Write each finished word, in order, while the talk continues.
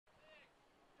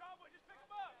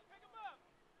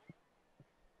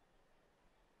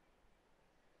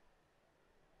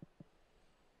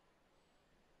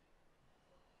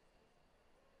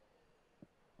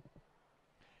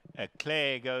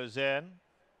Eclair goes in.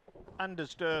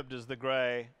 Undisturbed is the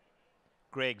grey.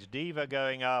 Greg's Diva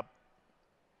going up.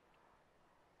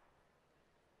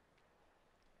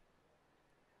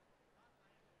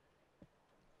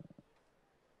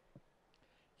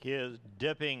 Here's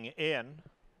Dipping In.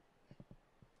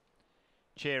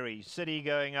 Cherry City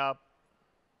going up.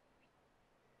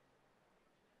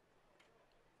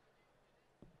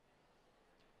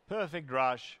 Perfect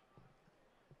Rush.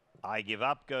 I Give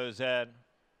Up goes in.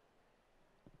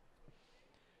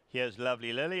 Here's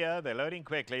Lovely Lilia. They're loading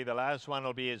quickly. The last one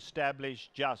will be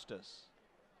Established Justice.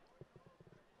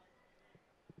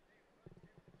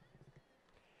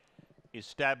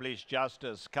 Established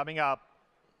Justice coming up.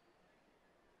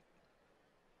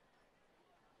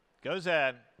 Goes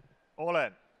in. All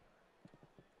in.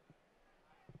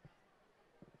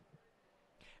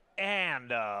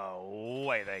 And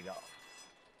away they go.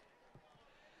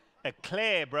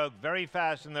 Eclair broke very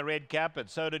fast in the red cap, but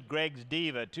so did Greg's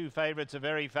Diva. Two favourites are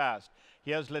very fast.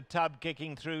 Here's Le Tub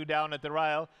kicking through down at the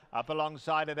rail. Up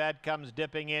alongside of that comes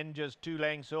Dipping In, just 2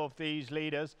 lengths off these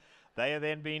leaders. They are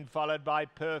then being followed by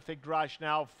Perfect Rush,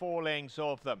 now 4 lengths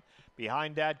off them.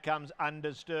 Behind that comes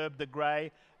Undisturbed the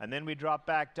grey, and then we drop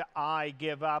back to I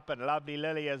Give Up, and Lovely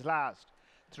Lilia's last.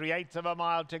 3/8 of a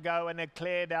mile to go, and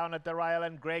Eclair down at the rail,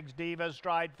 and Greg's Diva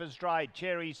stride for stride.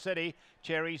 Cherry City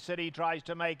tries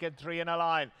to make it 3 in a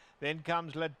line. Then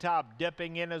comes Le Tub.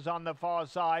 Dipping In is on the far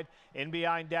side. In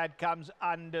behind that comes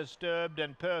Undisturbed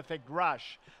and Perfect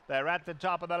Rush. They're at the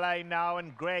top of the lane now,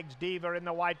 and Greg's Diva in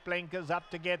the white blinkers up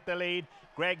to get the lead.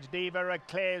 Greg's Diva,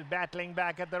 Eclair's battling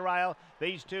back at the rail.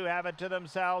 These two have it to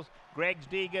themselves. Greg's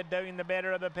Diva doing the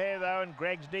better of the pair though, and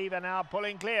Greg's Diva now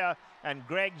pulling clear, and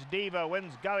Greg's Diva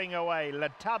wins going away. Le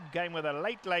Tub came with a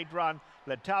late run.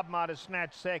 Le Tub might have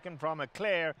snatched second from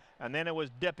Eclair, and then it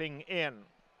was Dipping In.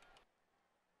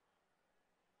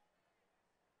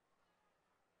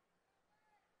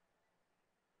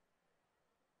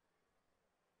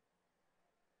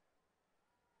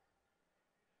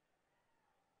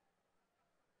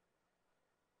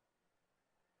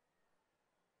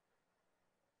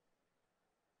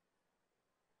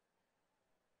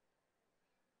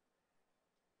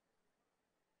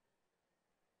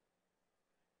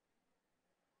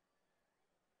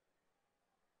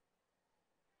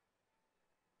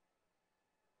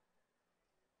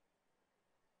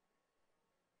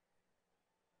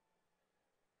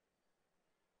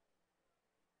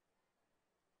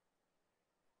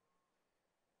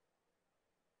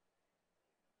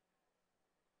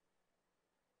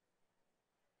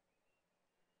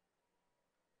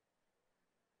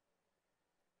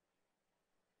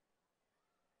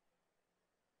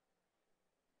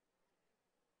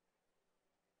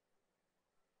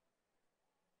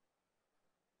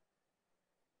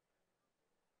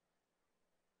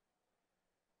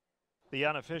 The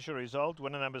unofficial result,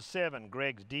 winner number 7,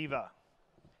 Greg's Diva.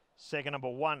 Second, number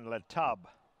 1, Le Tub.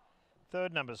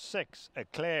 Third, number 6,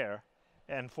 Eclair.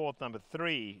 And fourth, number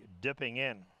 3, Dipping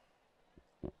In.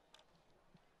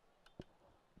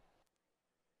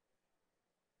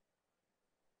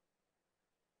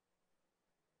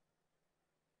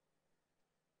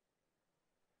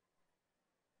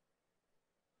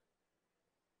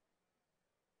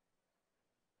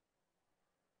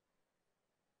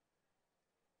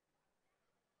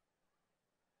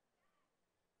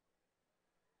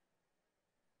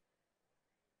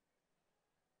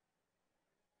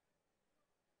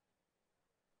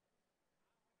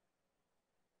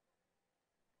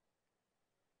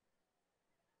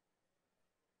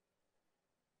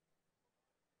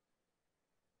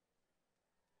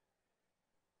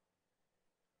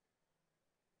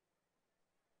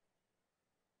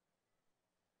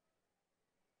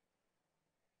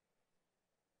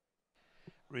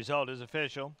 Result is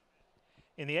official.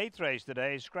 In the 8th race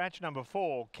today, scratch number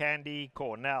 4, Candy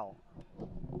Cornell.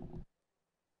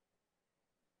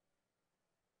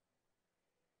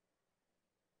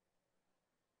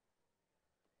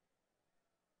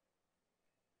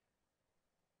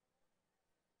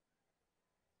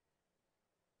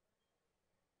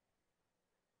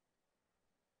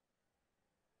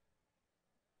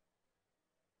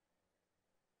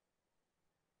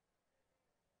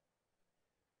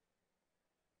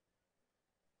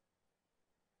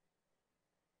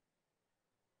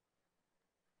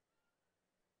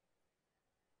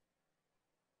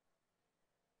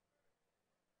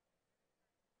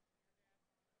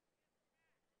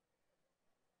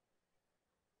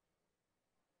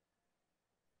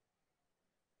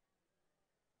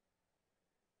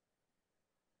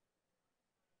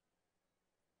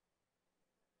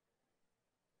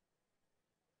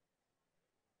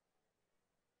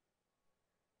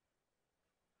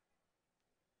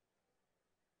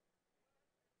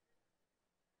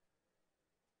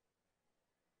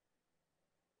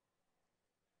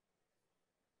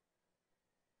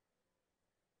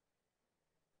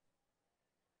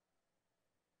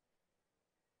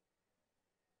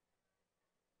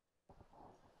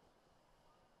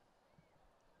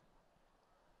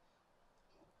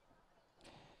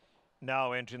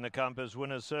 Now entering the Compass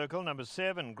winner's circle, number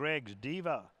 7, Greg's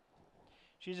Diva.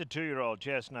 She's a 2-year-old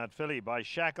chestnut filly by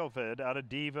Shackelford out of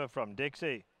Diva from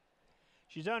Dixie.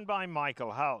 She's owned by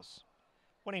Michael House.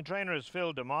 Winning trainer is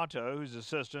Phil D'Amato, whose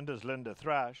assistant is Linda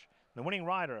Thrash. The winning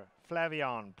rider,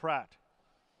 Flavian Pratt.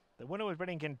 The winner was bred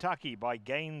in Kentucky by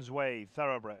Gainesway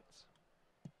Thoroughbreds.